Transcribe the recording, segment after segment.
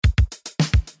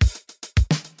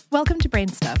Welcome to Brain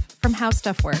Stuff from How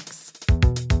Stuff Works.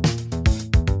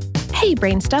 Hey,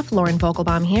 Brain Stuff, Lauren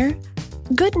Vogelbaum here.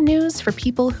 Good news for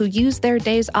people who use their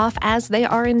days off as they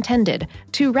are intended,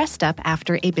 to rest up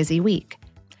after a busy week.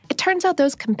 It turns out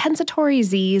those compensatory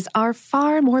Zs are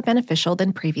far more beneficial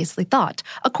than previously thought,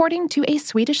 according to a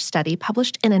Swedish study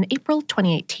published in an April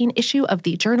 2018 issue of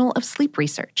the Journal of Sleep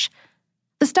Research.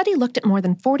 The study looked at more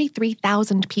than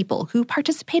 43,000 people who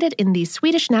participated in the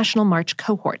Swedish National March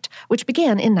cohort, which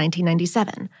began in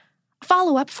 1997.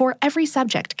 Follow-up for every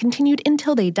subject continued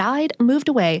until they died, moved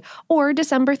away, or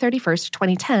December 31st,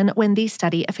 2010, when the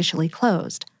study officially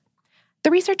closed.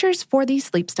 The researchers for the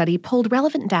sleep study pulled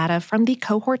relevant data from the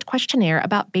cohort questionnaire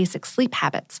about basic sleep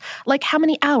habits, like how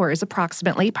many hours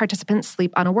approximately participants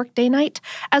sleep on a workday night,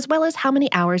 as well as how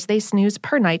many hours they snooze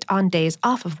per night on days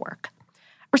off of work.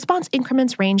 Response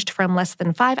increments ranged from less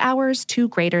than 5 hours to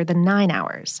greater than 9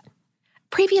 hours.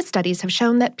 Previous studies have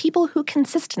shown that people who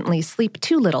consistently sleep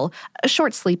too little,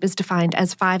 short sleep is defined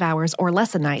as 5 hours or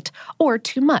less a night, or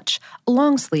too much,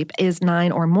 long sleep is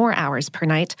 9 or more hours per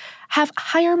night, have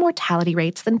higher mortality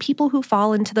rates than people who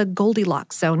fall into the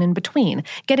Goldilocks zone in between,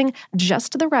 getting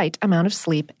just the right amount of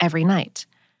sleep every night.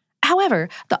 However,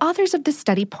 the authors of this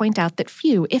study point out that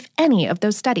few, if any, of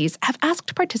those studies have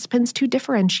asked participants to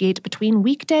differentiate between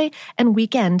weekday and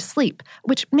weekend sleep,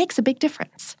 which makes a big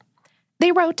difference.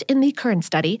 They wrote in the current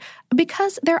study,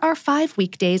 because there are 5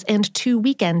 weekdays and 2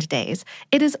 weekend days,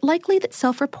 it is likely that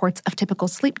self-reports of typical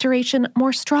sleep duration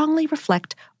more strongly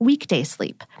reflect weekday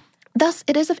sleep. Thus,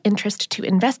 it is of interest to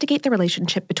investigate the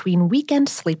relationship between weekend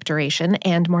sleep duration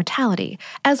and mortality,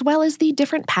 as well as the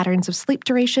different patterns of sleep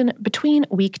duration between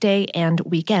weekday and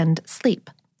weekend sleep.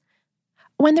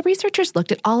 When the researchers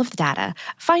looked at all of the data,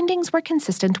 findings were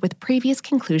consistent with previous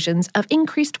conclusions of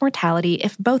increased mortality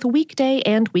if both weekday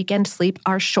and weekend sleep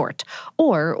are short,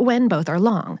 or when both are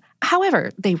long.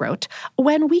 However, they wrote,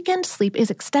 when weekend sleep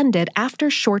is extended after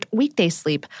short weekday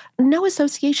sleep, no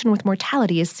association with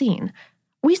mortality is seen.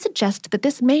 We suggest that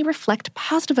this may reflect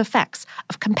positive effects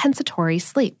of compensatory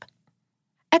sleep.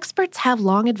 Experts have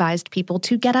long advised people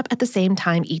to get up at the same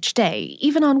time each day,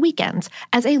 even on weekends,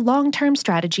 as a long-term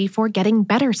strategy for getting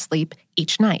better sleep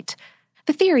each night.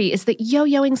 The theory is that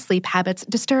yo-yoing sleep habits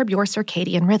disturb your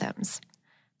circadian rhythms.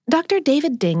 Dr.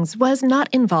 David Dings was not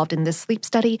involved in this sleep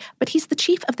study, but he's the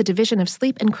chief of the Division of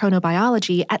Sleep and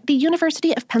Chronobiology at the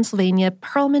University of Pennsylvania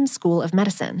Perelman School of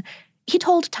Medicine. He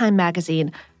told Time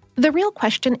magazine, "The real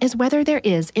question is whether there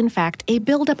is, in fact, a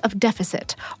buildup of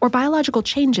deficit or biological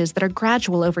changes that are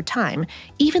gradual over time,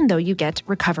 even though you get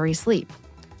recovery sleep."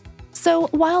 So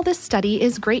while this study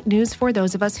is great news for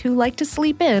those of us who like to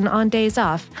sleep in on days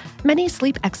off, many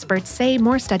sleep experts say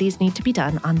more studies need to be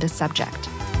done on this subject.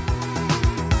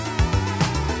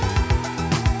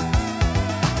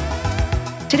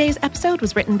 Today's episode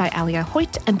was written by Alia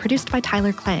Hoyt and produced by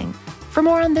Tyler Klang. For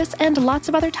more on this and lots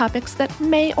of other topics that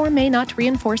may or may not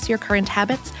reinforce your current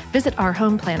habits, visit our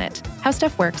home planet,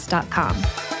 howstuffworks.com.